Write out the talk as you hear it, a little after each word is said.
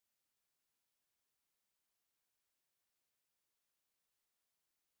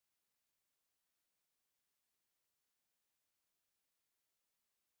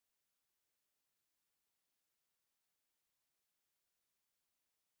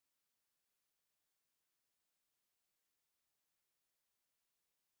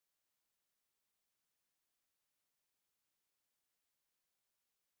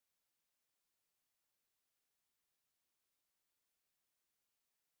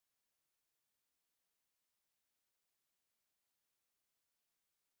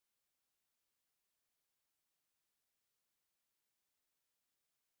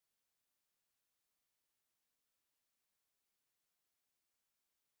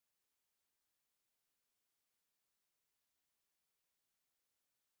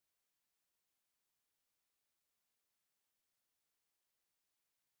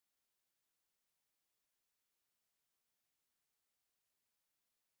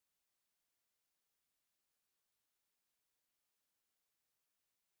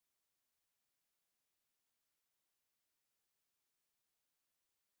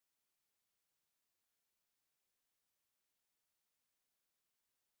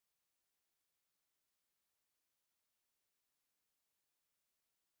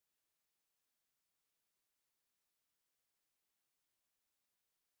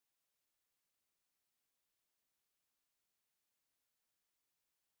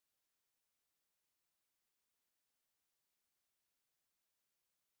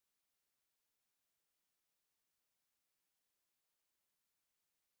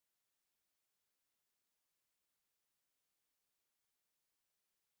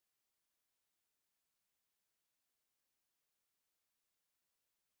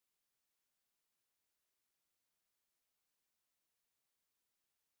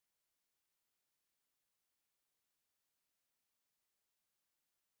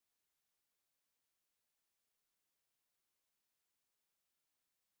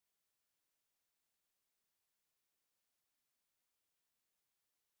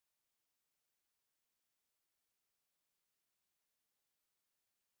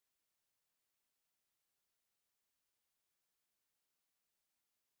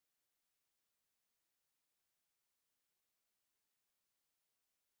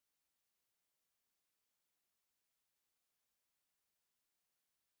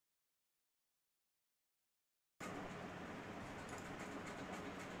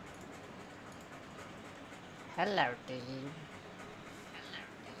Hello, team.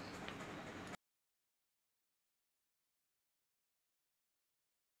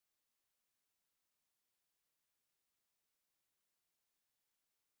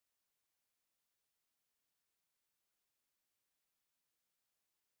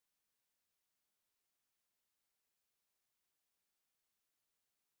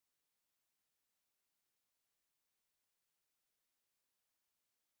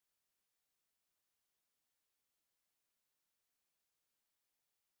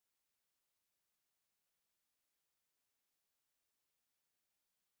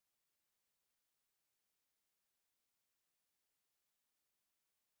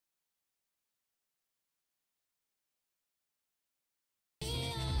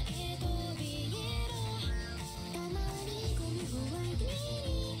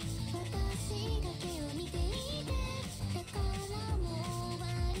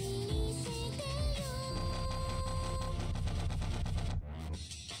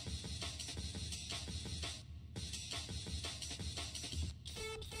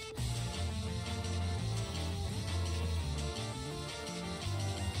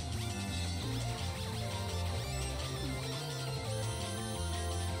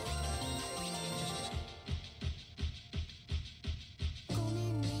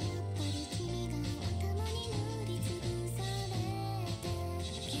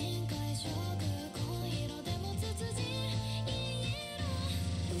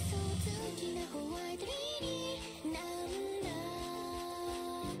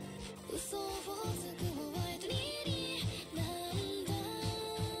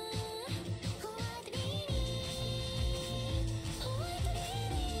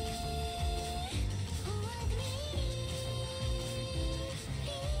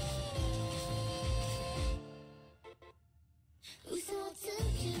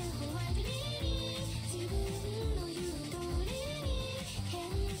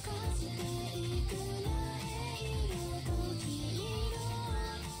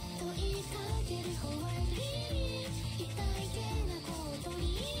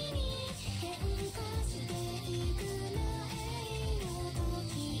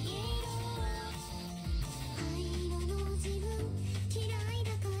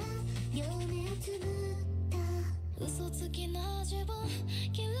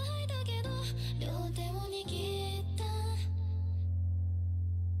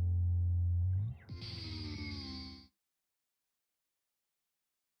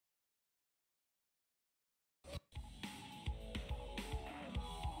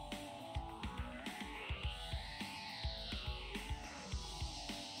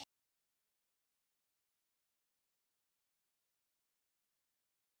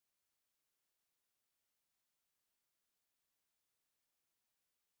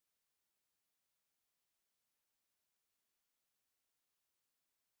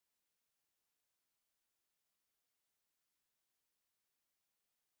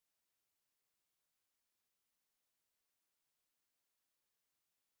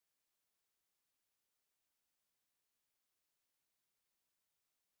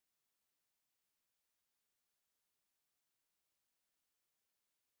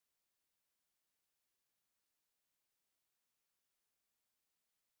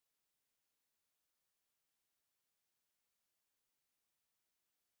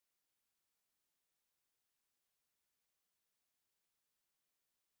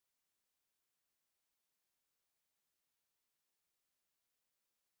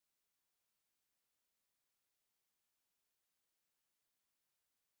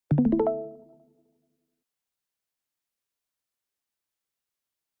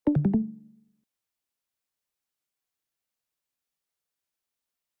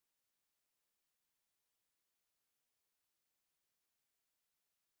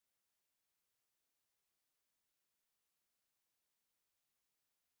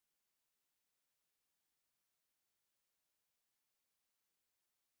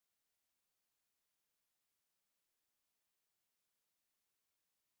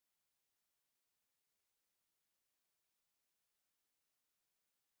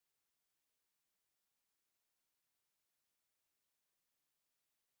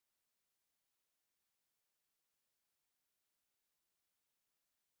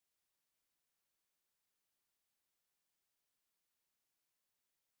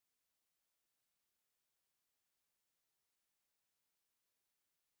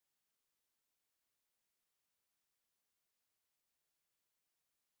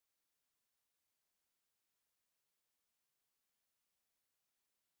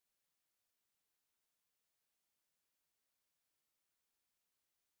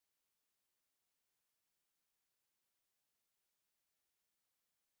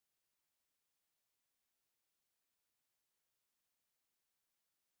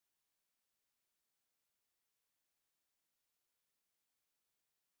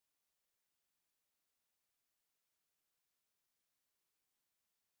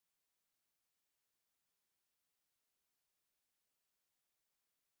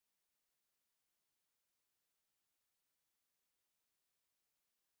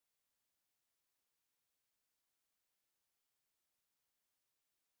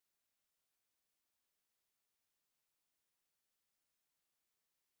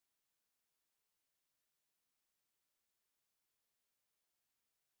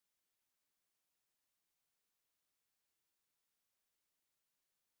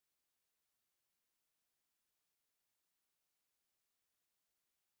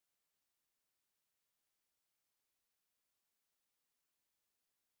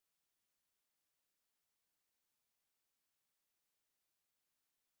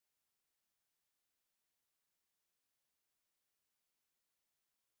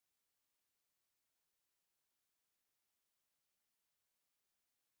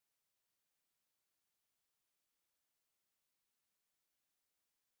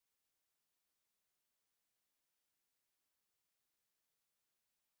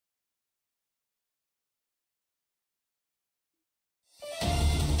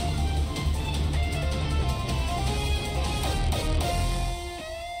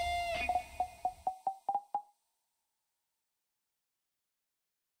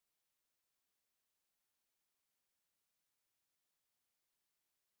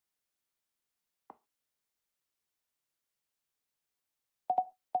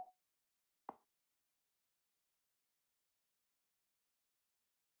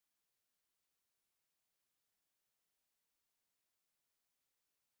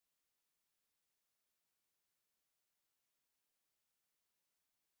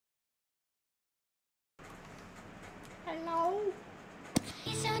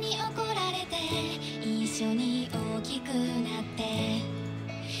 緒に大きくなって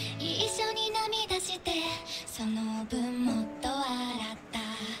一緒に涙してその分もっと笑った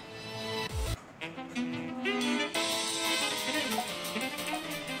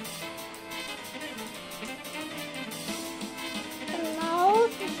Hello,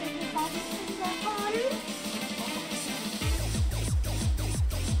 is anybody in the hall?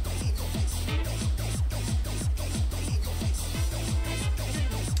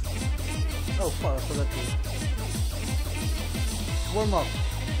 Oh fuck, I forgot to warm up.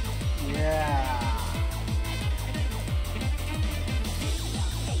 Yeah.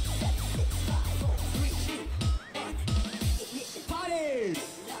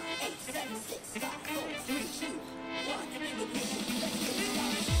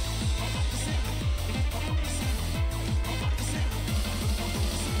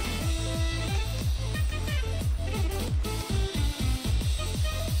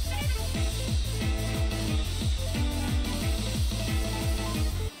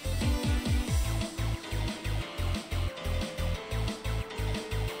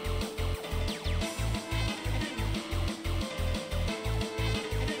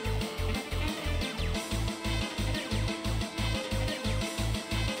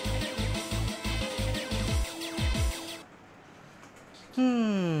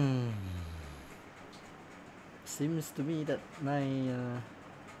 Seems to me that I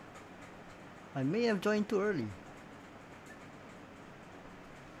may have joined too early.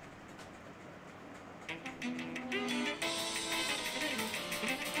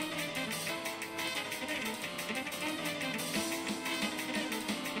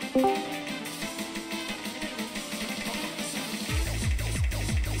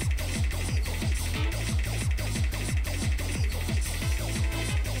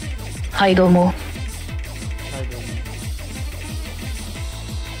 Hi, どうも。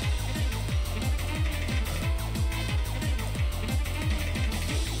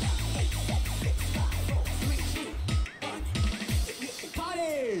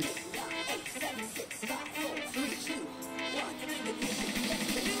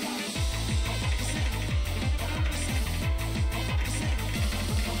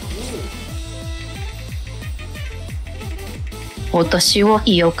私は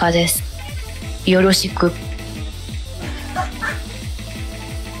井岡です。よろしく。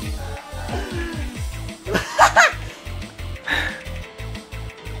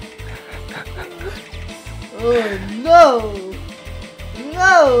Oh no!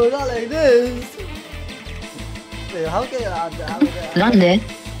 No, not like this! Wait, how can I... なんで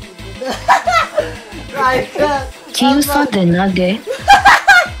I can't... キユさんでなんで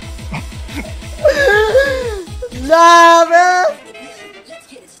Nah, man!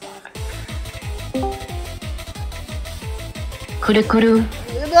 くるくる。No!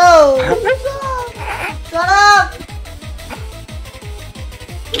 Shut up!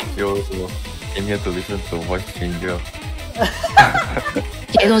 Yo, came here to listen to voice changer.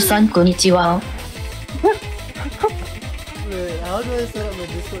 エドさん、こんにちは。Wait, how do I set up my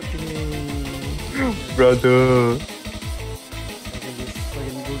Discord thingy? Brother. I can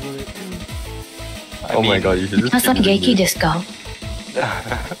Google it. Oh my god, you should just 皆さん keep 元気 using ですか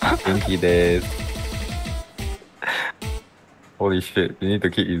this. 元気です。Holy shit, you need to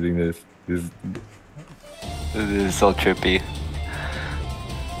keep using this. This is so trippy.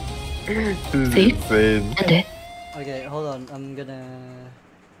 This is See? insane. なんで Okay, hold on. I'm gonna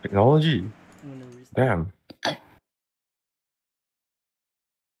Technology. restart. Damn.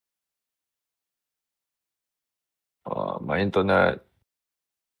 My internet.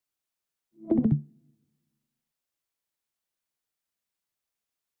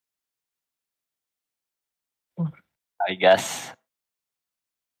 I guess.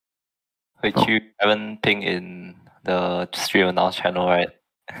 Which you haven't pinged in the stream now channel, right?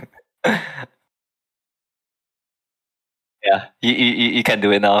 Yeah, you can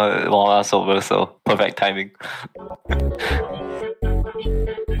do it now while it's over, so perfect timing.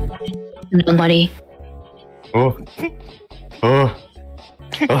 頑張り。 Oh. Oh.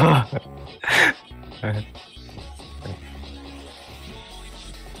 Oh.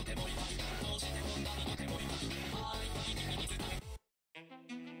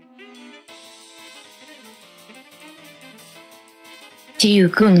 ちゆ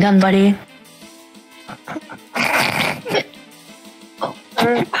くん頑張れ。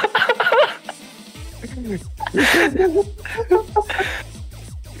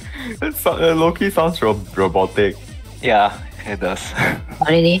Loki sounds robotic. Yeah, it does. あ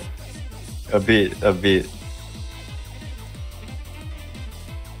れね。A bit.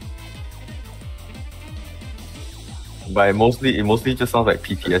 But it mostly just sounds like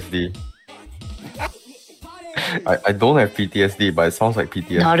PTSD. I don't have PTSD, but it sounds like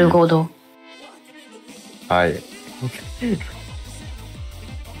PTSD. なるほど。Hi.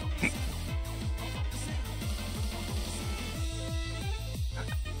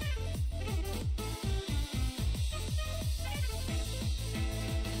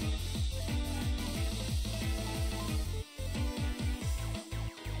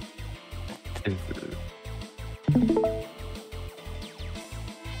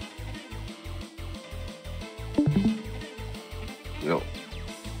 Yo,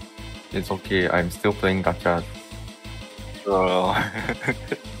 it's okay. I'm still playing gacha. Oh.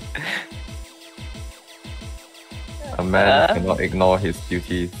 A man cannot ignore his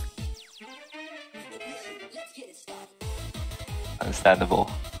duties. Understandable.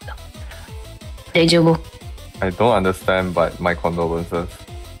 大丈夫。 I don't understand, but my condolences.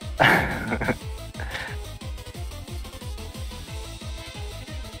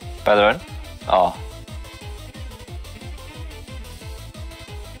 Better one? Oh.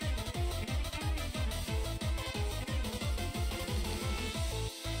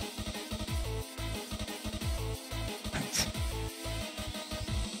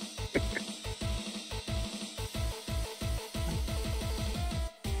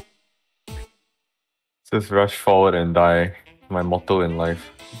 Just rush forward and die. My motto in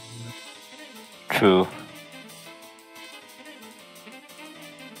life. True.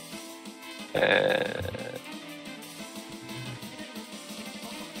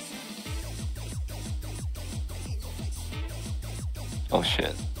 Oh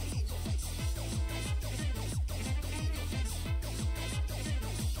shit.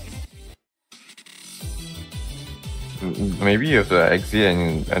 Maybe you have to exit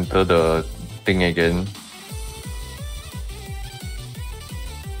and enter the thing again.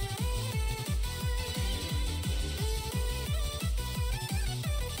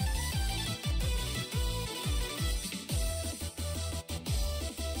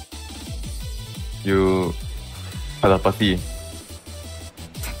 You telepathy.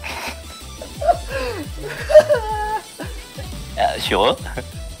 Sure.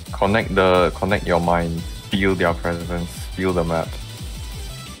 Connect your mind. Feel their presence. Feel the map.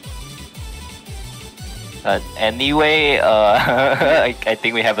 Anyway, I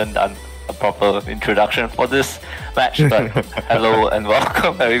think we haven't done a proper introduction for this match, but hello and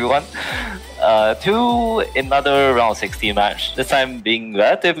welcome everyone to another round 16 match. This time being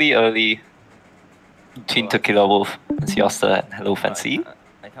relatively early between TequilaWolf and seoster and Hello Fancy.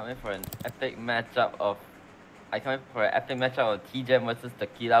 I come in for an epic matchup of TGEM versus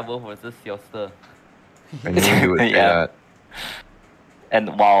TequilaWolf versus seoster. I knew you would say Yeah. that.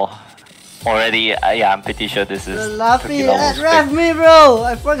 And wow, already, yeah, I'm pretty sure this is Laffy, TequilaWolf's ref pick. me, bro!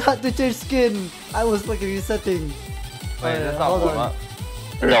 I forgot to change skin. I was like resetting. Wait, that's not hold warm on. up.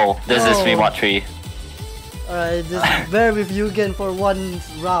 No, this is No. 3-3. Alright, just bear with you again for one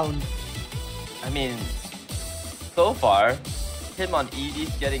round. I mean, so far, him on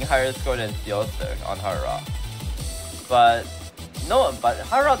ED's getting higher score than seoster on Hard Rock. But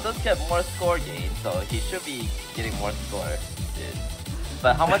Hard Rock does get more score gain, so he should be getting more score.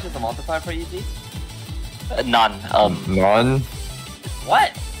 But how much is the multiplier for ED? None. None.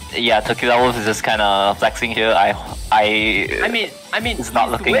 What? Yeah, TequilaWolf is just kind of flexing here. I mean, it's not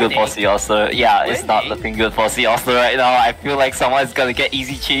he's looking good for winning. seoster. Yeah, it's not Winning. looking good for seoster right now. I feel like someone's gonna get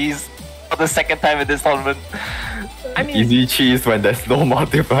easy cheese for the second time in this tournament. I mean, Easy cheese when there's no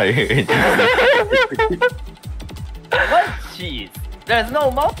multiplier. what cheese? There's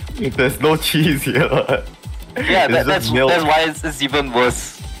no multiplier. There's no cheese here. Yeah, It's that's just milk. why it's even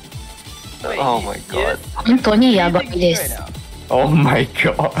worse. Wait, Oh my god. 本当にやばいです。 Oh my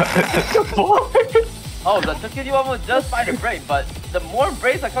god. Oh, the TequilaWolf will just find a break, but the more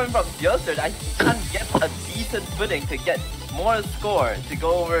breaks are coming from seoster, I can't get a decent footing to get more score to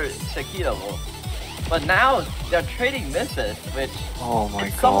go over TequilaWolf. But now they're trading misses, which Oh my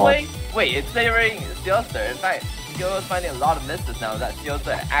in some god. way, wait, it's favoring seoster. In fact, TequilaWolf is finding a lot of misses now that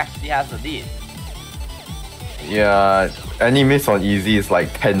seoster actually has the lead. Yeah, any miss on easy is like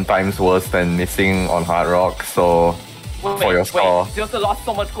 10 times worse than missing on hard rock, so for your score. seoster lost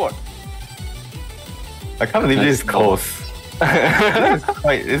so much score. I can't believe this is That's close.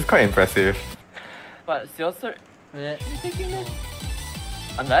 It's quite impressive. But seoster, Yeah. taking this.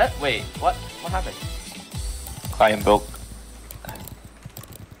 Unless, wait, what happened? Client broke.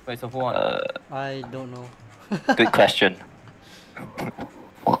 Wait, so who won? I don't know. Good question.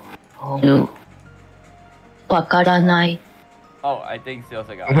 わからない。 Oh, I think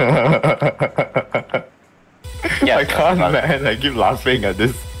seoster got it. Yeah, I can't, man. I keep laughing at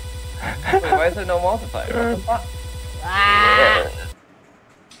this. Wait, why is there no multiplier? What the fuck?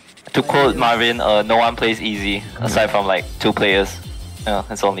 To quote Marvin, no one plays easy aside from like 2 players. Yeah,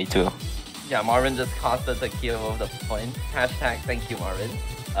 it's only 2. Yeah, Marvin just costed TequilaWolf the point. Hashtag thank you, Marvin.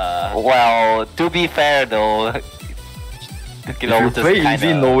 Well, to be fair though, If you play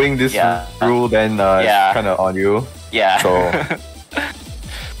easy knowing this rule, then it's kind of on you. Yeah. So,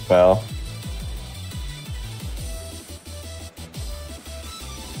 well.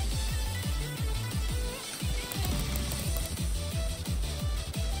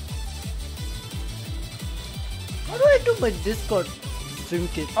 How do I do my Discord stream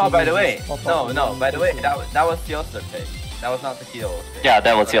kit? Oh, by the way, no. By the way, that was seoster pick. That was not TequilaWolf pick. Yeah,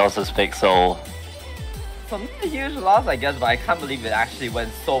 that was seoster's pick. So not a huge loss, I guess, but I can't believe it actually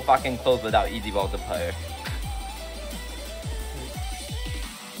went so fucking close without easy multiplier.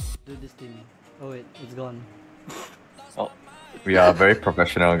 Do this thing. Oh wait, it's gone. oh, We are very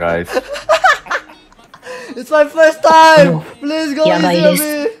professional, guys. It's my first time! Please go easy on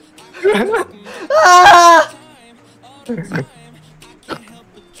me! Ah!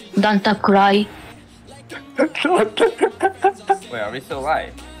 Danta cry. Wait, are we still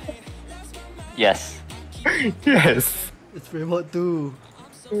live? yes. Yes. It's Remote 2.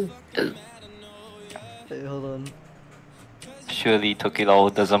 Hey, hold on. Surely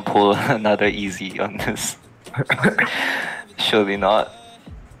TequilaWolf doesn't pull another easy on this. Surely not.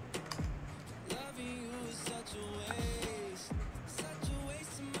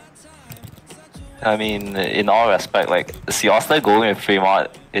 I mean, in all respect, like seoster going with Fremont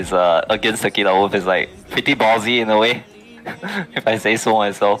is against TequilaWolf is like pretty ballsy in a way, if I say so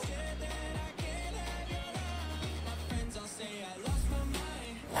myself.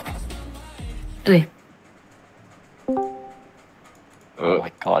 Oh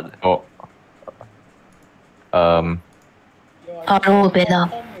my god. Oh. Haro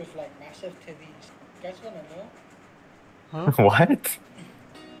Bella. With like massive titties. You guys wanna know? Huh? What?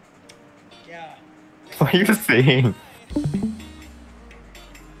 Yeah. What are you saying?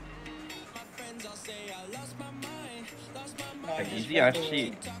 No, I just Easy went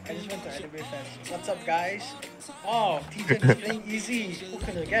actually. I just went to Anime Fest. What's up, guys? Oh, TJ is playing easy. Who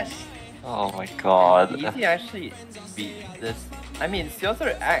could have guessed? Oh my god. Easy actually beat this. I mean,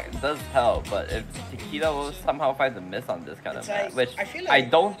 seoster act does help, but if TequilaWolf somehow finds a miss on this kind of It's map, like- which I feel I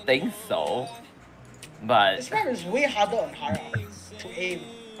like- don't think so, but This map is way harder on Hara to aim.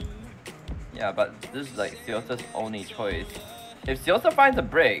 yeah, but this is like seoster's only choice. If seoster finds a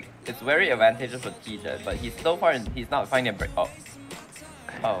break, it's very advantageous for TJ, but he's so far he's not finding a break. Oh,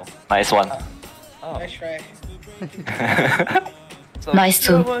 oh, Nice one. oh. Nice try. So Nice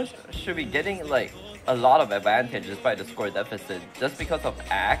too. TequilaWolf should be getting like a lot of advantages by the score deficit just because of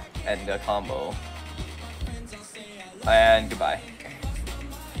act and the combo. And goodbye.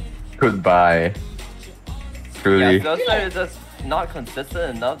 Goodbye. Truly. Yeah, seoster is just not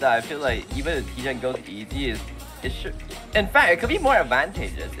consistent enough that I feel like even if TJ goes easy, it should. In fact, it could be more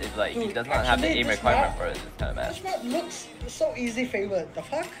advantageous if like he Dude, does not have the actually, aim this requirement map- for this kind of match. This map looks so easy favored. The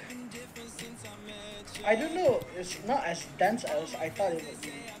fuck? I don't know. It's not as dense as I thought it would be.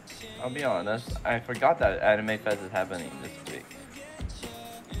 I'll be honest, I forgot that Anime Fest is happening this week.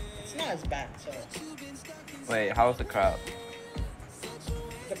 It's not as bad. So Wait, how's the crowd?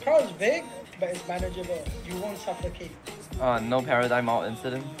 the crowd's big, but it's manageable. You won't suffocate. No paradigm out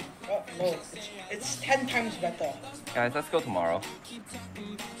incident. Oh no, it's 10 times better. Guys, let's go tomorrow.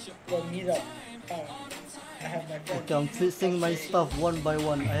 We'll meet up. Oh, I have my friend. Okay, I'm fixing my stuff one by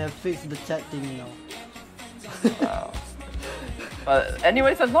one. I have fixed the chat thing now. Wow. But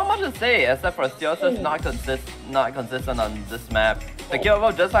anyways, there's not much to say except for seoster's not consistent on this map. The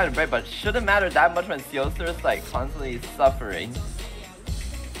TequilaWolf just find a break, but shouldn't matter that much when seoster is like constantly suffering.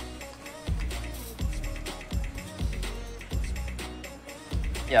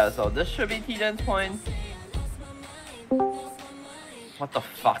 Yeah, so this should be TJ's point. What the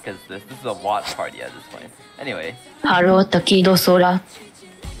fuck is this? This is a watch party at this point. Anyway. Haro Takido Sora.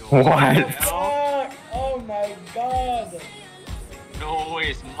 What? Fuck! Oh my god! No way,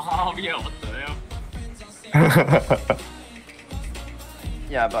 it's Mario, what the hell?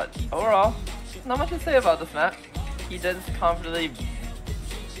 Yeah, but overall, not much to say about this map. Eden's confidently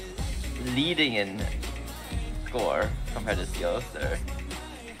leading in score compared to seoster.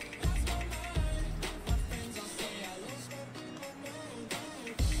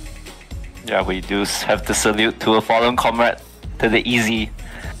 Yeah, we do have to salute to a fallen comrade, to the easy.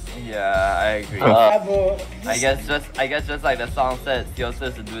 Yeah, I agree. Bravo. I guess just like the song said, seoster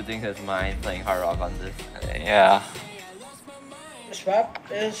is losing his mind playing hard rock on this. Yeah. This map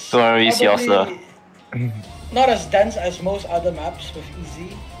is Don't worry, probably not as dense as most other maps with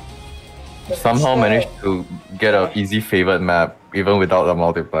easy. But Somehow it's managed to get an easy favored map even without the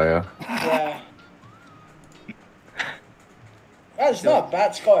multiplier. Yeah. That's not a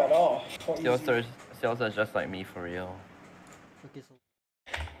bad score at all. For easy. Seoster is just like me for real. Okay, so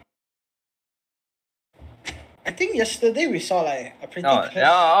I think yesterday we saw like a pretty No, close.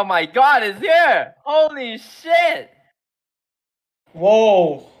 oh my god, it's here! Holy shit!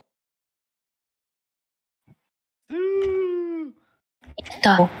 Whoa!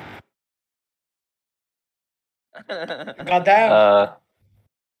 だ。 Goddamn.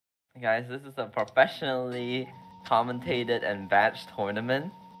 Guys, this is a professionally commentated and badged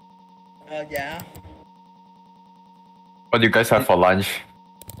tournament. Yeah. What do you guys have for lunch?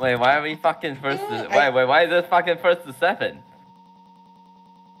 Wait, why are we fucking first to... Why is this fucking first to 7?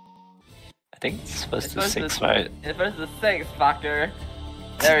 I think it's first to 6, right? It's first to 6, fucker.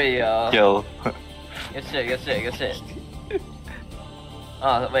 There you go. Yo. Good shit.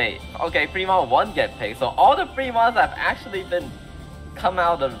 Oh, wait. Okay, Primo 1 get picked, so all the Primos have actually been come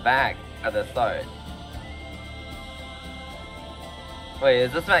out of the bag at the start. Wait,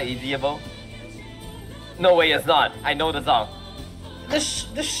 is this map easyable? No way, it's not. I know the song. This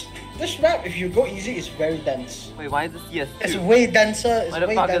map, if you go easy, is very dense. Wait, why is this CS2? It's way denser. It's Why the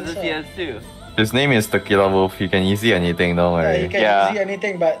way fuck denser. is this CS2? His name is TequilaWolf. You can easy anything, don't Yeah, worry. you can Yeah. easy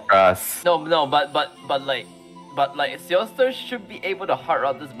anything, but Grass. No, but like seoster should be able to hard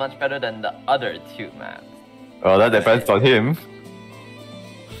route this much better than the other 2 maps. Well, that depends on him.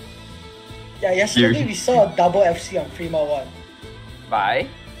 yeah, yesterday we saw a double FC on Primo 1. Bye.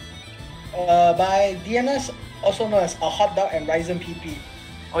 By DNS, also known as a hot dog and Ryzen PP.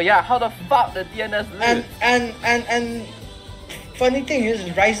 Oh yeah, how the fuck did DNS lose? And funny thing is,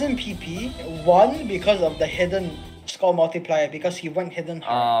 Ryzen PP won because of the hidden score multiplier, because he went hidden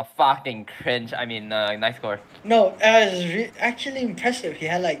hard. Fucking cringe. I mean, nice score. No, it was actually impressive. He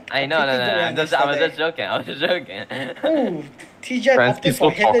had like. I know, pretty good I round was just joking. Ooh, TJ opted He's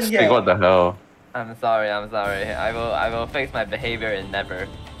for so hidden toxic, here. what the hell? I'm sorry. I will fix my behavior and never.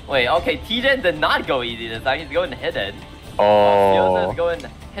 Wait, okay, TJ did not go easy this time. He's going hidden. Seoster Oh. is going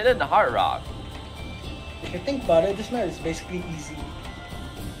hidden hard rock. If you think about it, this map is basically easy.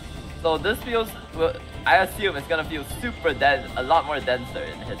 So this feels. Well, I assume it's gonna feel super dense, a lot more denser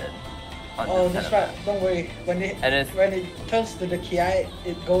in hidden. On Oh, this this kind of map, don't worry. When it turns to the Ki,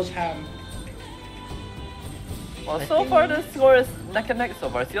 it goes ham. Well, so far the score is neck and neck so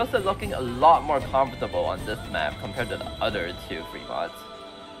far. Seoster is looking a lot more comfortable on this map compared to the other 2 free mods.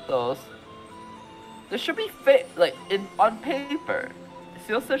 So there should be like on paper,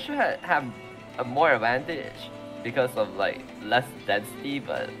 Seoster should have a more advantage because of like less density,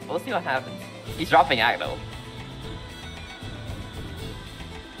 but we'll see what happens. He's dropping act though.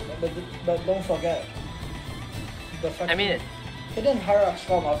 But don't forget, the fact hidden hard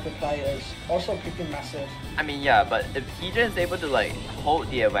score multiplier is also pretty massive. I mean, yeah, but if TJ is able to like hold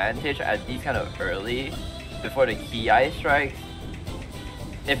the advantage at these kind of early, before the Ki strikes,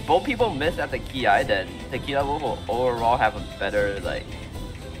 if both people miss at the Ki, then TequilaWolf will overall have a better like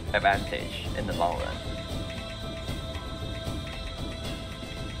advantage in the long run.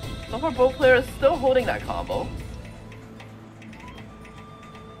 So far, both players still holding that combo.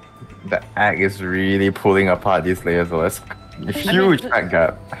 The act is really pulling apart these layers, so that's a huge act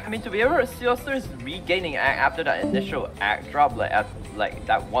gap. I mean, to be able to Seoster is regaining act after that initial act drop, like at like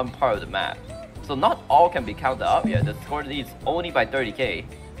that one part of the map. So not all can be counted up yet. The score leads only by 30k.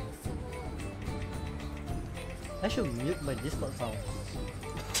 I should mute my Discord sound.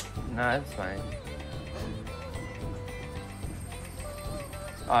 Nah, it's fine.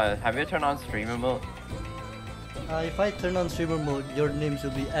 Have you turned on streamer mode? If I turn on streamer mode, your names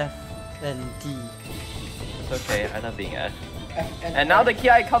will be F and T. It's okay, I love being F. And And now the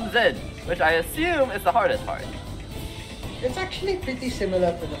Ki comes in, which I assume is the hardest part. it's actually pretty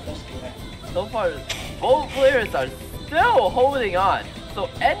similar to the first Ki. So far, both players are still holding on. So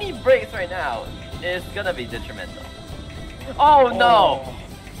any breaks right now is gonna be detrimental. Oh no!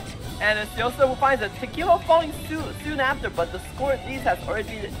 And Seoster finds that Tequila falling soon after, but the score at least has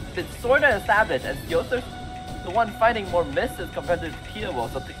already been sort of established, and Seoster's the one finding more misses compared to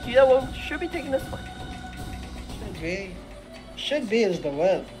TequilaWolf, so TequilaWolf should be taking this one. Should be is the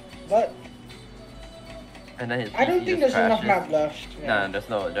word, but And then his I don't PC think just there's enough crashes. map left. Yeah.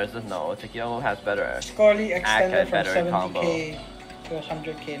 No, there's just no. TequilaWolf has better. Score lead extended from better 70k to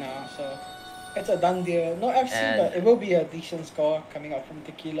 100k now, so it's a done deal. No FC, And- but it will be a decent score coming out from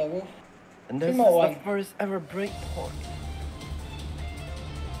TequilaWolf. And this is Primo the one. first ever break point.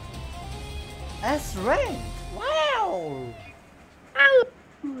 S rank! Wow!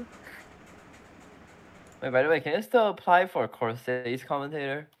 Wait, by the way, can you still apply for Corsai's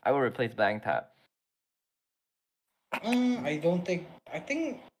commentator? I will replace Blank Tap. I don't think.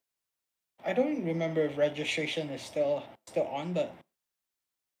 I don't remember if registration is still on, but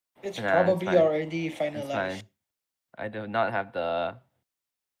it's Nah, it's probably fine. already It's finalized. fine. I do not have the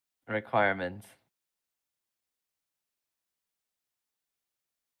requirements.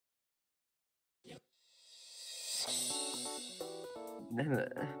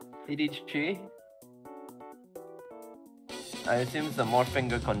 CD3? I assume it's a more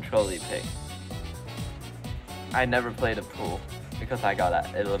finger control-y pick. I never played a pool because I got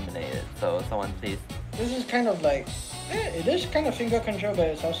eliminated. So someone please. This is kind of like, it is kind of finger control, but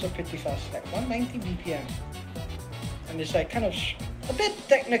it's also pretty fast, like 190 BPM. And it's like kind of a bit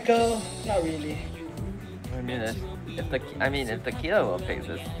technical, not really. I mean, if TequilaWolf picks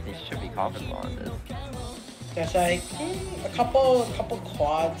this, he should be comfortable on this. There's like a couple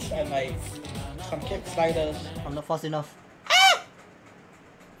quads and like some kick sliders. I'm not fast enough.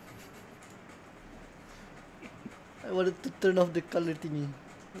 I wanted to turn off the color thingy.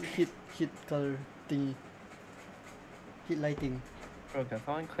 Hit color thingy. Hit lighting. Bro, can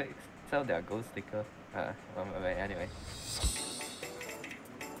someone sell their gold sticker? Anyway.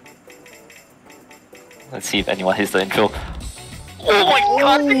 Let's see if anyone hits the intro. Oh my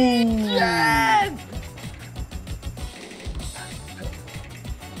god! Yes!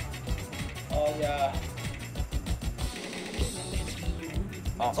 Oh yeah.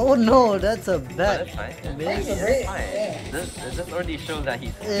 Oh no, that's a bad That's fine. miss. Great. Fine. Yeah. This already shows that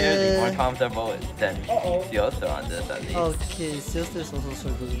he's clearly more comfortable than seoster on this at least. Okay, seoster is also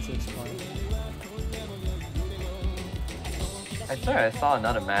struggling, so it's fine. I swear I saw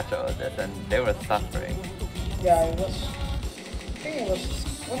another match of this and they were suffering. Yeah, it was. I think it was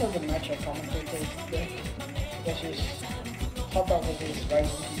one of the match I commentated there. Which is Hot Dog versus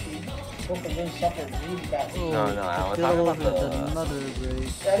Rising TP. Both of them suffered really bad. Oh, No, I was talking about TequilaWolf with another break.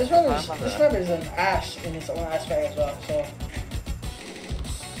 Yeah, this map is an ass in its own aspect as well. So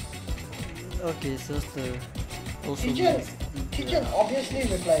Okay, seoster also Tijan obviously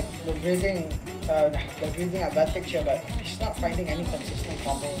with like the breathing advantage here, but he's not finding any consistent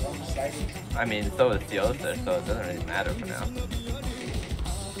combos on the sliding. I mean, so is seoster, so it doesn't really matter for now.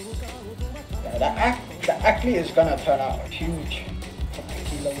 Yeah, the actually is gonna turn out huge for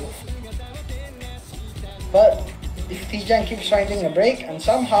TequilaWolf. But if Tijan keeps finding a break and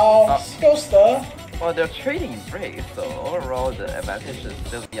somehow seoster. Well, they're trading breaks, so overall the advantage should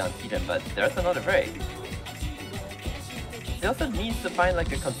still be on Tijan, but there's another break. He also needs to find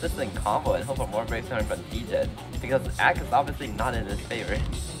like a consistent combo and hope for more breaks coming from Tijan, because Ack is obviously not in his favor.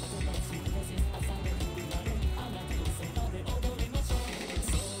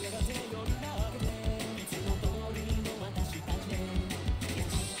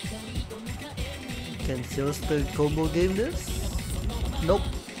 Can seoster combo game this? Nope.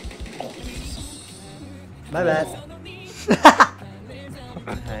 My bad.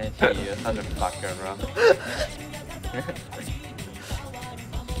 Hey, gee, you're such a fucker, bro.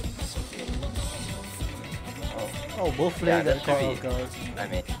 Oh, both playing Yeah, that that card. should be- Oh god. I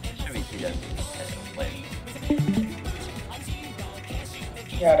mean, it should be Tijan. Win.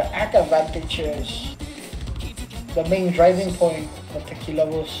 Yeah, the Ack advantage is the main driving point for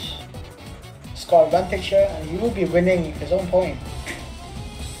TequilaWolf's score advantage here, and he will be winning his own point.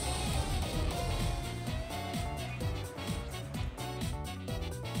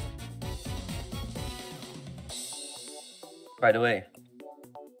 By the way,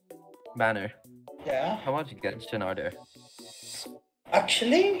 Banner, Yeah, how much Genshin are there?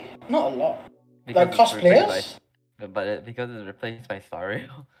 actually, not a lot. Because Like it's replaced cosplayers? because it's replaced by Stario.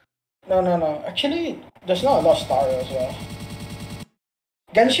 No. Actually, there's not a lot of Star as well.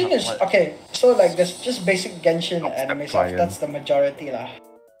 Genshin is What? okay. So like, there's just basic Genshin anime stuff. client. That's the majority lah.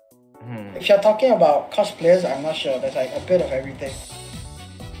 Hmm. If you're talking about cosplayers, I'm not sure. There's like a bit of everything.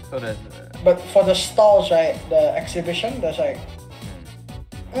 So there's But for the stalls, right, the exhibition, there's like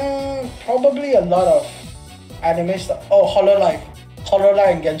probably a lot of anime stuff. Oh, Hololive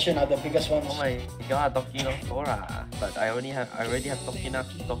and Genshin are the biggest ones. oh my god, Tokinosora. But I already have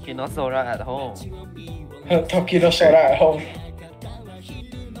Tokinosora at home. Tokinosora at home.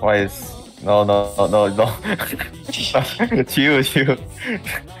 Why is no. chill.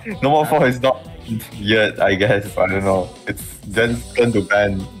 No more for is not yet, I guess. I don't know. It's Jen's turn to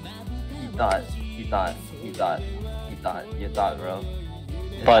ban. He thought, you thought, bro.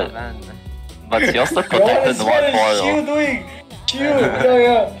 It's But- not banned. But seoster What protected is one more Chill though. doing? Chill,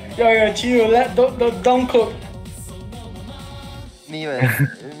 yo, chill. Don't cook. Me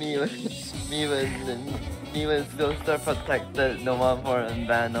when still protected no one for and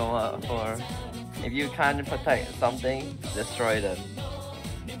ban no one for. If you can't protect something, destroy them.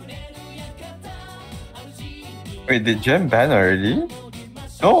 Wait, did Jen ban already?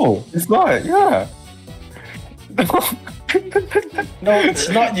 No, it's not. Yeah. No. No, it's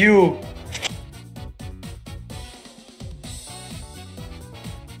not you.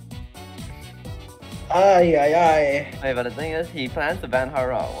 Ay, ay, ay. Wait, but the thing is, he plans to ban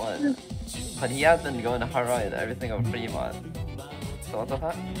Hara at 1. But he has been going to Hara in every single Fremont. So what the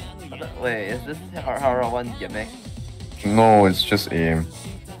fuck? Wait, is this Hara 1 gimmick? No, it's just aim.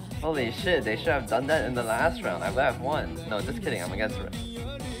 Holy shit, they should have done that in the last round. I would have won. No, just kidding, I'm against it.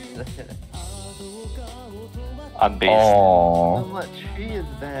 Just kidding. Unbased. Oh. So much tree is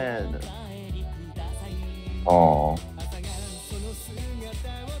bad. Oh.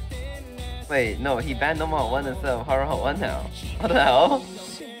 Wait, no, he banned Noma 1 instead of Hara 1 now. What the hell?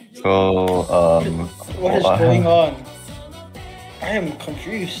 So, What is going on? I am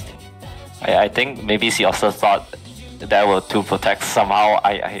confused. I think maybe seoster thought that were to protect somehow.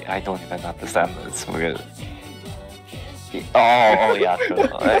 I don't even understand. It's weird. Oh yeah, true.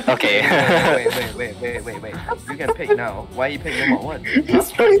 Okay. Wait. You can pick now. Why you pick Noma 1?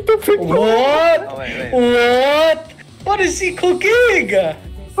 He's trying to pick What? Oh, wait. What? What is he cooking?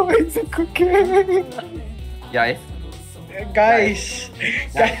 Why is he cooking? Guys. Guys.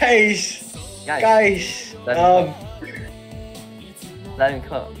 Let him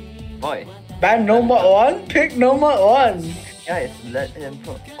cook. Boy. Ban Noma 1? Pick Noma 1. Guys, let him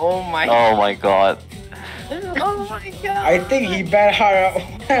cook. Oh my Oh my god. Oh my god. I think he banned Hara.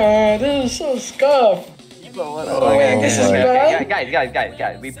 This is so scuffed. Oh, wait, I guess it's bad.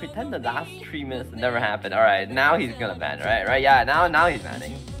 Guys, we pretend the last 3 minutes never happened. Alright, now he's gonna ban, right? Yeah, now he's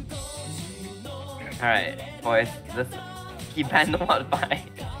banning. Alright, boys, he banned him on 5.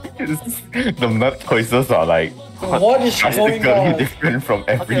 The map choices are like What is going drastically on? different from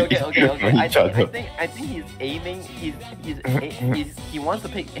every Okay. from each other. I think he's aiming. He wants to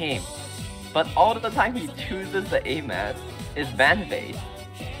pick aim, but all the time he chooses the aim as is van base.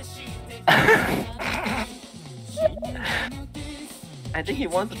 I think he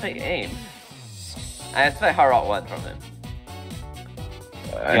wants to pick aim. I expect Harrod 1 from him.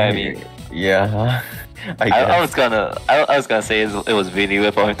 I mean, yeah. I guess. I was gonna say it was really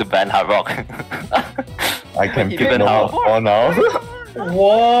weird for him to ban hard rock. I can He pick did no not. more now.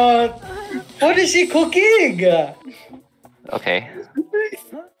 What? What is he cooking? Okay.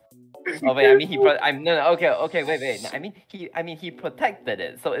 Oh wait, I mean okay, wait. I mean he protected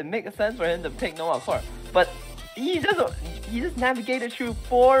it, so it makes sense for him to pick Noah Core. But he just navigated through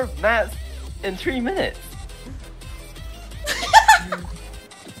 4 maps in 3 minutes.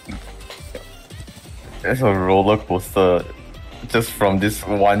 It's a roller coaster, just from this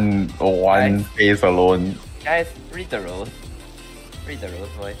one phase alone. Guys, read the rules. Read the rules,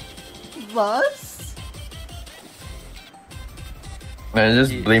 boys. Was? Man,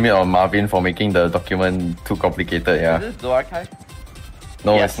 just blame it on Marvin for making the document too complicated. Is Yeah. this Blue Archive?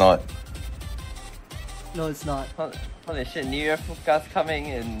 No, Yes. it's not. No, it's not. Holy shit, New Year Fuka's coming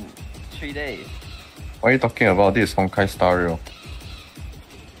in 3 days. What are you talking about? This is Honkai Star Rail.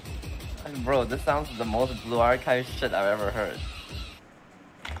 Bro, this sounds the most Blue Archive shit I've ever heard.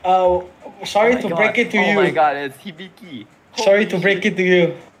 Sorry Oh my to God. break it to you. Oh my god, it's Hibiki. Sorry Holy to break shit. it to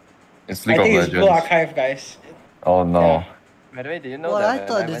you. It's I League of think it's Legends. Blue Archive, guys. Oh no. Yeah. By the way, did you know What? that I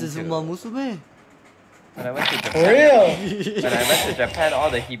thought when this is went Uma to- Musume. When I went to For Japan, real? when I went to Japan, all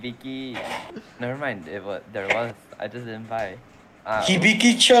the Hibiki. Never mind, there was. I just didn't buy.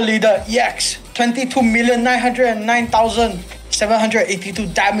 Hibiki cheerleader EX 22,909,782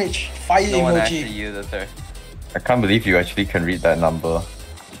 damage. Fire No one actually emoji. used it, sir. I can't believe you actually can read that number.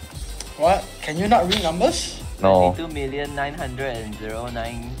 What? Can you not read numbers? No.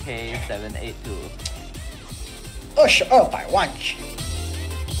 22,909,782. 22百万.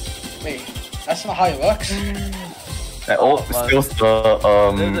 Wait, that's not how it works. Oh, well,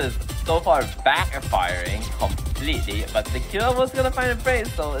 still This is so far backfiring completely, but the killer was gonna find a break,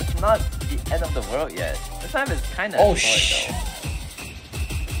 so it's not the end of the world yet. This time it's kinda Oh short, shh.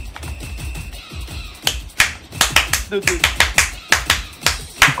 though. Dude.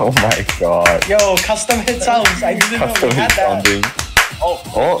 Oh my god. Yo, custom hit sounds. I didn't know Custom we had hit that. sounding. Oh,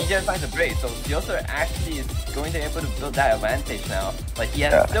 Oh. he didn't find the break, so seoster actually is going to be able to build that advantage now, but he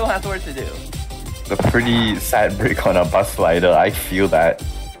Yeah. still has work to do. It's a pretty sad break on a bus slider. I feel that.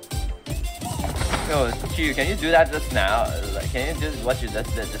 Yo, Chu, can you do that just now? Like, can you do what you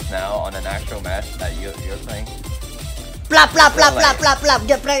just did just now on an actual match that you're playing? Plap, plap, plap, plap, plap, plap,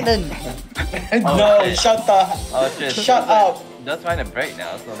 get pregnant. No, shit. shut the. Oh shit. Shut up. Just find a break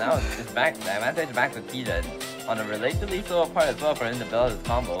now, so now it's back. The advantage is back to T-Red on a relatively slow part as well for him to build his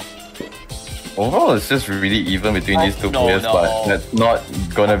combo. Overall, it's just really even between these two No, players, no. but that's not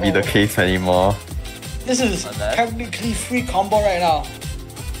gonna be the case anymore. This is Unless- technically free combo right now.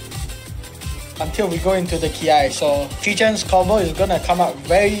 Until we go into the Ki, so T-Gen's combo is gonna come out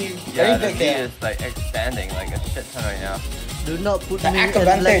very Yeah, the big lead here. is like expanding like a shit ton right now. Do not put The me act and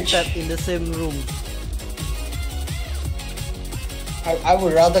Black advantage. Tap in the same room. I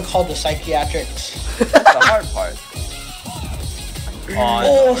would rather call the psychiatrics. That's the hard part.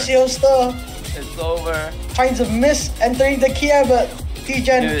 Oh, it's seoster It's over. finds a miss entering the Ki, but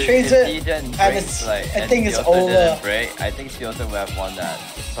T-Gen Dude, trades if it. T-Gen and breaks, it's, like, I and think it's seoster over. didn't break, I think seoster would have won that.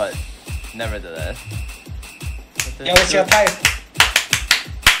 But nevertheless. Yo, it's your time.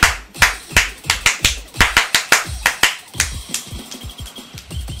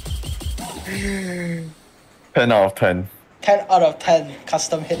 Ten out of 10. 10 out of 10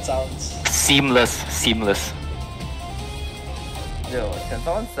 custom hit sounds. Seamless. Yo, can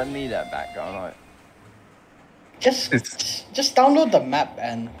someone send me that background art? Just download the map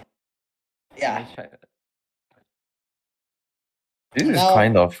and yeah. Let me check it. This is Now-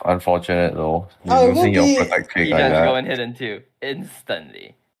 kind of unfortunate though. Oh, it You're losing will be- your protect trick like T-Gen's that. going hidden too.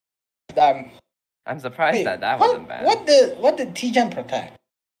 Instantly. I'm surprised Wait, that what, wasn't bad. what did T-Gen protect?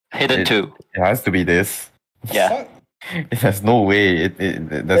 Hidden It- 2. It has to be this. Yeah. Fuck. There's no way. There's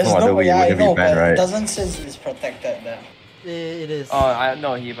no other way it I wouldn't know, be banned, but it right? doesn't say it's protected then. It is. Oh, I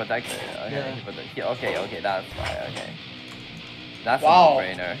no, he protected it. Okay, Yeah. he protected. Okay, that's fine. Okay, that's Wow.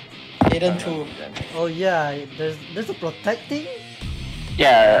 a no-brainer. Hidden 2. Oh yeah, there's a protecting.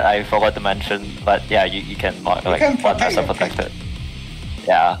 Yeah, I forgot to mention, but yeah, you can mark like can one protect as a your pick. protected.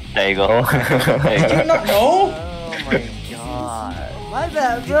 Yeah, there you go. Oh. There you Did go. you not know? Oh my god. My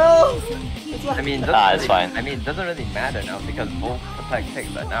bad, bro. I mean, It's fine. I mean, it doesn't really matter now because both protect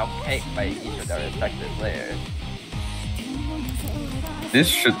picks are now picked by each of their respective players. This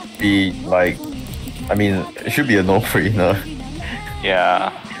should be like, I mean, it should be a no-brainer.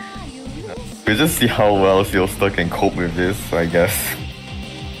 Yeah. We'll just see how well seoster can cope with this, I guess.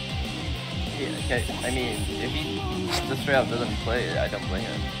 Yeah, okay, I mean, if he just straight up doesn't play it, I don't blame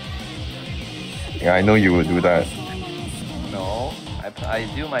him. Yeah, I know you would do that. No, I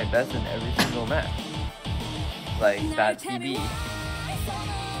do my best in every single match. Like that TB.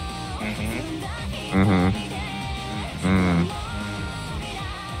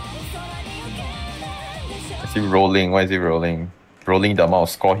 Is he rolling? Why is he rolling? Rolling the amount of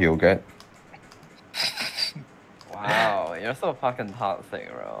score he'll get. Wow, you're so fucking toxic,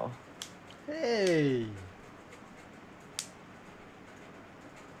 bro. Hey.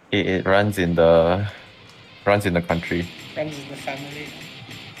 It runs in the country. Friends in the family.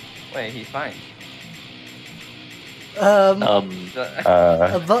 Wait, he's fine. About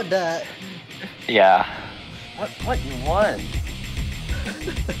that. Yeah. What you want?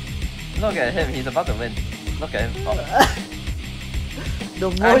 Look at him, he's about to win. Look at him. Oh. The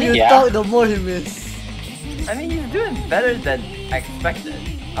more you yeah. talk, the more you miss. I mean, he's doing better than expected.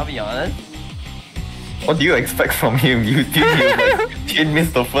 I'll be honest. What do you expect from him? You think he like he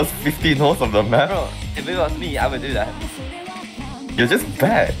missed the first 15 holes of the map? Bro, if it was me, I would do that. You're just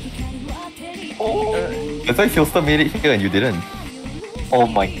bad. Oh. That's why seoster made it here and you didn't. Oh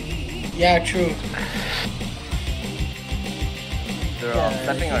my. Yeah, true. They're all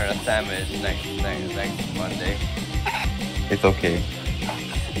stepping on a sandwich next Monday. It's okay.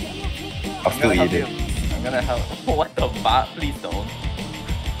 I'll still eat it. I'm gonna help. What the fuck? Please don't.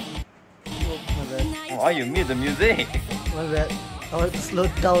 Oh, my bad. Why you mute the music? My bad. I want to slow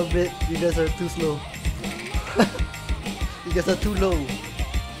down a bit. You guys are too slow. You guys are too low.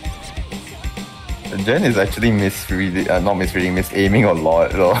 Jen is actually misaiming a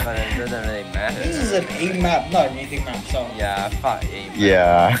lot though. But it doesn't really matter. This is an aim map, not a reading map, so. Yeah, fuck aim.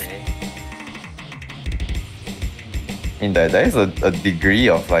 Yeah. Okay. I mean, there is a degree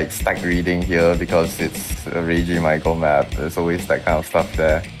of like stack reading here because it's a Reiji Michael map. There's always that kind of stuff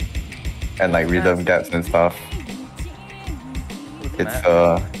there. And like rhythm gaps and stuff.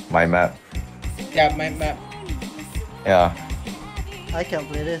 It's my map. Yeah, my map. Yeah. I can't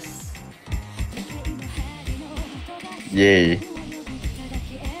play this. Yay.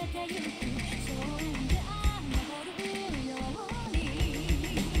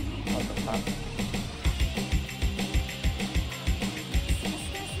 What the fuck?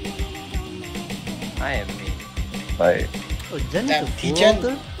 I am me. Like, Oh, Jen Damn, is a T-Gen.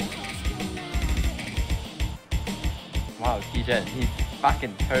 full Wow, T-Gen, he's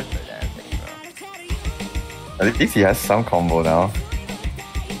fucking cursor dancing, bro. at least he has some combo now.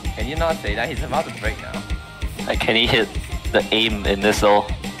 Can you not say that? He's about to break now. Like, can he hit the aim in this though?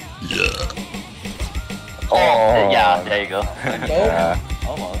 Oh, Yeah, there you go. Nope. Yeah.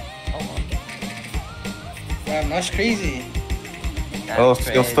 Almost. Damn, that's crazy. Oh,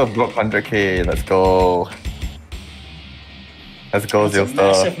 seoster broke 100k. Let's go. Let's go, It's a seoster.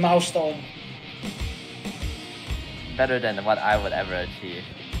 massive milestone. Better than what I would ever achieve.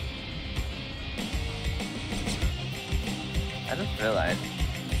 I just realized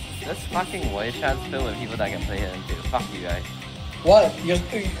this fucking voice chat's filled with people that can play it into. Fuck you guys. What?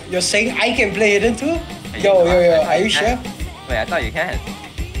 You're saying I can play it into? Hey, Yo, you can't. are you sure? Wait, I thought you can.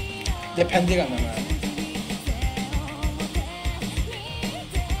 Depending on the map.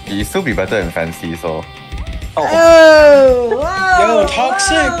 You still be better in fancy, so. Oh! Wow! Yo,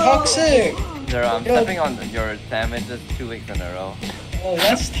 toxic! Zero, I'm Yo. stepping on your damages 2 weeks in a row. Oh,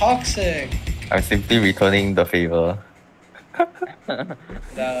 that's toxic. I'm simply returning the favor.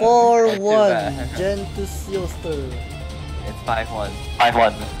 4-1. bad. Gen to seoster. It's 5-1.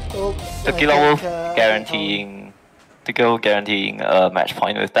 5-1. Oops. TequilaWolf I guaranteeing a match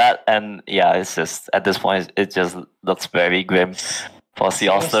point with that, and yeah, it's just at this point it just looks very grim for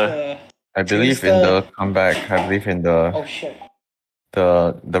seoster. I believe in the comeback. I believe in the Oh shit.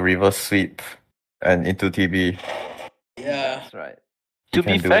 the reverse sweep and into TB. Yeah. That's right. To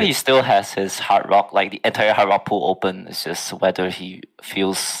can be do fair, it. he still has his hard rock, like the entire hard rock pool open. It's just whether he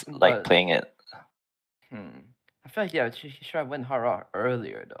feels like But- playing it. I feel like he should have went hard rock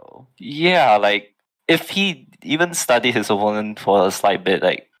earlier though. Yeah, like if he even studied his opponent for a slight bit,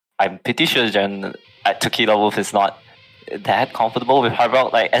 like I'm pretty sure Jen at TequilaWolf is not that comfortable with hard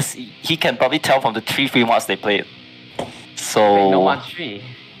rock. Like as he can probably tell from the 3 free mods they played. So Wait, no one tree.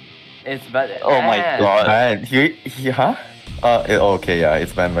 It's better. oh my god. And he huh? Okay, yeah,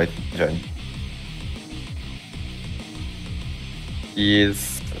 it's banned by Jen. He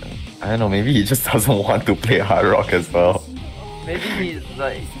is, I don't know, maybe he just doesn't want to play hard rock as well. Maybe he's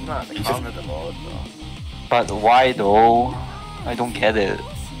like not comfortable. So. But why though? I don't get it.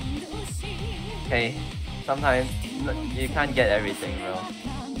 Okay, sometimes you can't get everything, bro.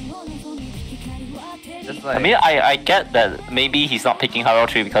 Just like I mean, I get that maybe he's not picking Haro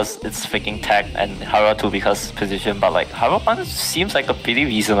 3 because it's freaking tech and Haro 2 because position, but like Haro 1 seems like a pretty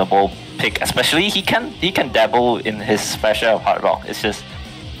reasonable pick, especially he can dabble in his fair share of hard rock. It's just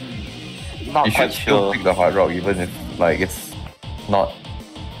not You quite should still sure. pick the hard rock even if like it's not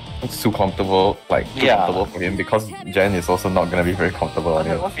too comfortable, Yeah. comfortable for him, because Jen is also not gonna be very comfortable on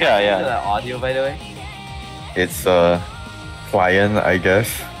it. what's Yeah, the yeah. the audio by the way? It's client, I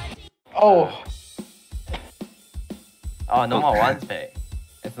guess. Oh, Oh, no more ones, pay.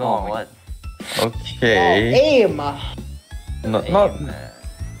 It's no more ones. Okay. aim. Not Aim,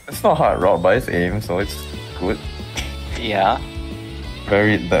 it's not hard rock, but it's aim, so it's good. Yeah.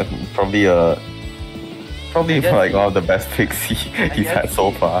 Probably guess like he- one of the best picks he's guess had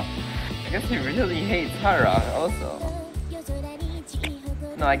so he- far. I guess he really hates hard rock also.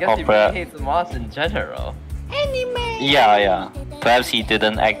 No, I guess Oh, he crap. really hates mods in general. Yeah. Perhaps he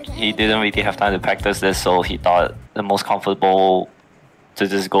didn't really have time to practice this, so he thought the most comfortable to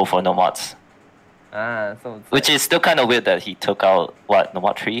just go for no mods. Ah, so it's Which like, is still kind of weird that he took out what, no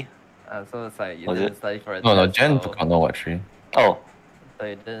mod 3? so it's like you Was didn't it? study for a No, test. Jen so, took out no what tree. Oh, so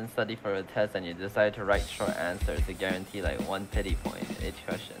you didn't study for a test and you decided to write short answers to guarantee like 1 pity point each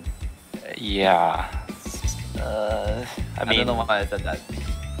question. yeah. I I mean, don't know why I said that.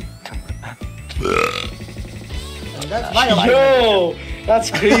 And that's my opinion. Yo,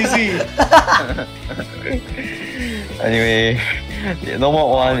 that's crazy. Anyway, no more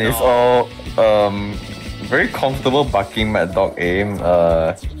one is all very comfortable bucking Mad Dog aim.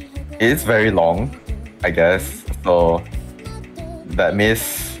 It's very long, I guess. So that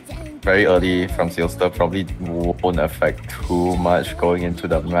miss very early from seoster probably won't affect too much going into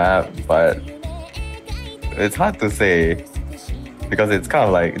the map, but it's hard to say because it's kind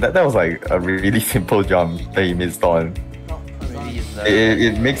of like that was like a really simple jump that he missed on. Maybe he's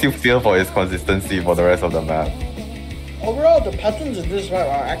It makes you feel for his consistency for the rest of the map. Overall, the patterns in this map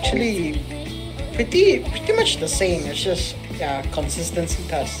are actually pretty much the same. It's just consistency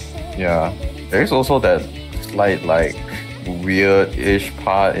test. Yeah, there is also that slight like weird-ish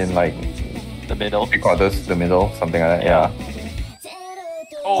part in like the middle. 3/4, the middle, something like that. Yeah.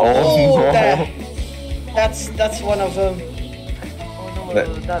 Oh, no. that's one of them. Oh no,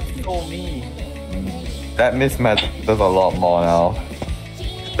 That- that's so mean. That mismatch does a lot more now.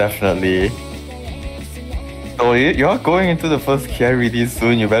 Definitely. So you're going into the first KI really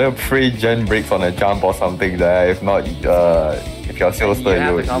soon. You better pray Jen breaks on a jump or something there. If not, if you're seoster, You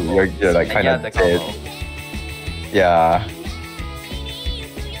have the combo. you're like And kind you of have the dead. combo. Yeah.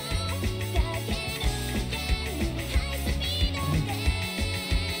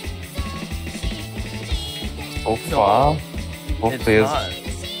 So far, both It's players not.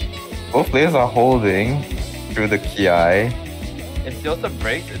 both players are holding through the Ki. If seoster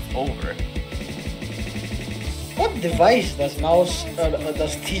breaks, it's over. What device does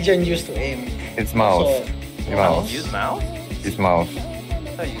T-Gen use to aim? It's mouse. So- Mouse. Use mouse? It's mouse. I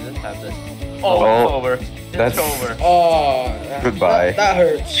thought you just have this. Oh, Oh, it's over. that's- It's over. Oh, Goodbye. That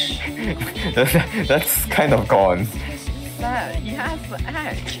hurts. That's kind of gone. Sad. He has the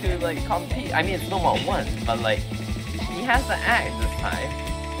act to like compete. I mean, it's no more one, but like he has the act this time.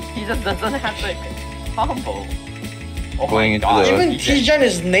 He just doesn't have the combo. Oh Going my into god! the- Even T-Gen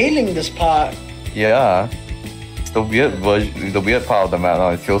is nailing this part. Yeah. It's the weird version, the weird part of the map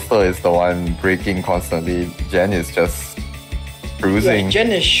now. Seoster is the one breaking constantly. Jen is just cruising. Yeah,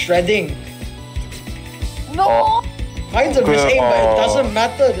 Jen is shredding. No. Oh. Finds a miss aim, but it Oh. doesn't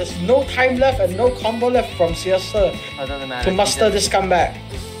matter. There's no time left and no combo left from Seoster Oh, doesn't matter. to muster He this comeback.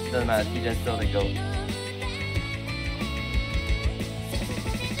 just, doesn't matter. He just still the goat.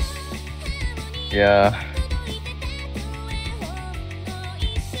 Yeah.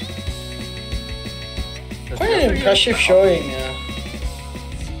 The Quite seoster an impressive use- showing, yeah.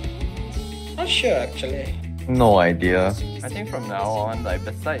 Not sure actually. No idea. I think from now on, like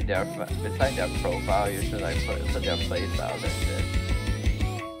beside their profile, you should like put their playstyle and shit.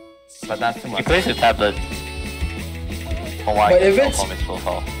 But that's too He much. plays with tablet. From what I But can if tell it's- from his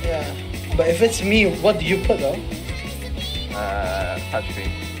profile. Yeah. But if it's me, what do you put though?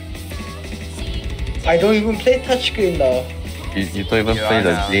 Touchscreen. I don't even play touchscreen though. You don't even You play are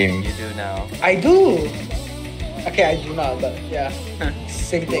the now. game. You do now. I do! Okay, I do not, but yeah.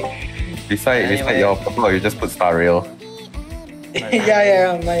 Same thing. Beside Anyway. your profile, you just put Star Rail.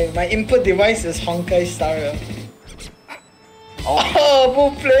 yeah, my input device is Honkai Star Rail. Oh, Oh,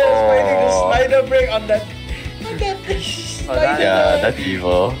 both players fighting a Oh. slider break on that slider. Yeah, that's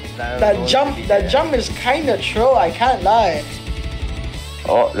evil. That jump is kinda troll, I can't lie.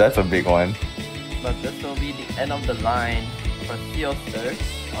 Oh, that's a big one. But this will be the end of the line for seoster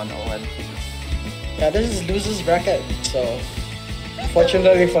on OMT. Yeah, this is loser's bracket, so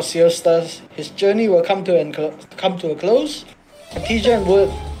fortunately for Seoster, his journey will come to a close. T-Gen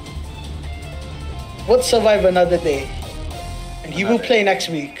would survive another day. And he will Another play next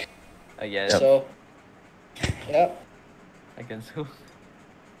week. Again, So yeah. against who?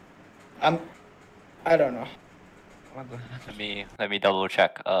 I don't know. Let me double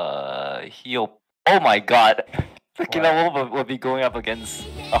check. He'll. Oh my god! TequilaWolf will be going up against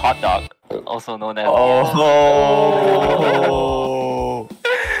a hot dog, also known as. Oh.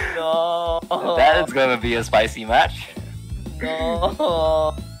 No. That is gonna be a spicy match.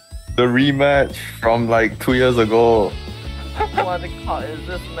 No. The rematch from like 2 years ago. What the fuck is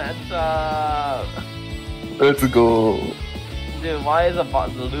this matchup? Let's go. Dude, why is the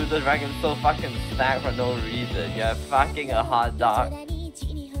loser's bracket so fucking stacked for no reason? You have fucking a hot dog.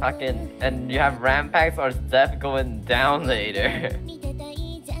 Fucking, and you have Rampax or Death going down later.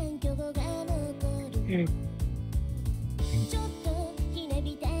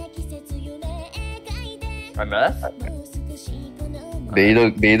 Remember that? They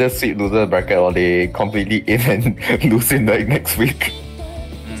either sweep loser bracket or they completely in and lose in like next week.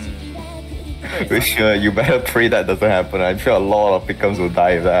 Which you better pray that doesn't happen. I'm sure a lot of pickums will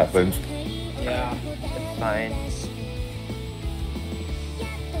die if that happens. Yeah. It's fine.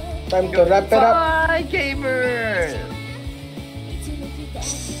 Time to wrap it up. Bye, gamers!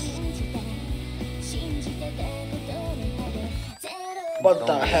 What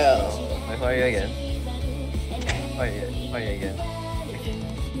the hell? Wait for you again. For you again.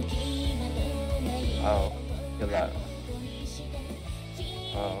 Oh, good luck.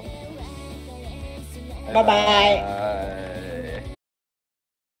 Oh. Bye-bye. Bye.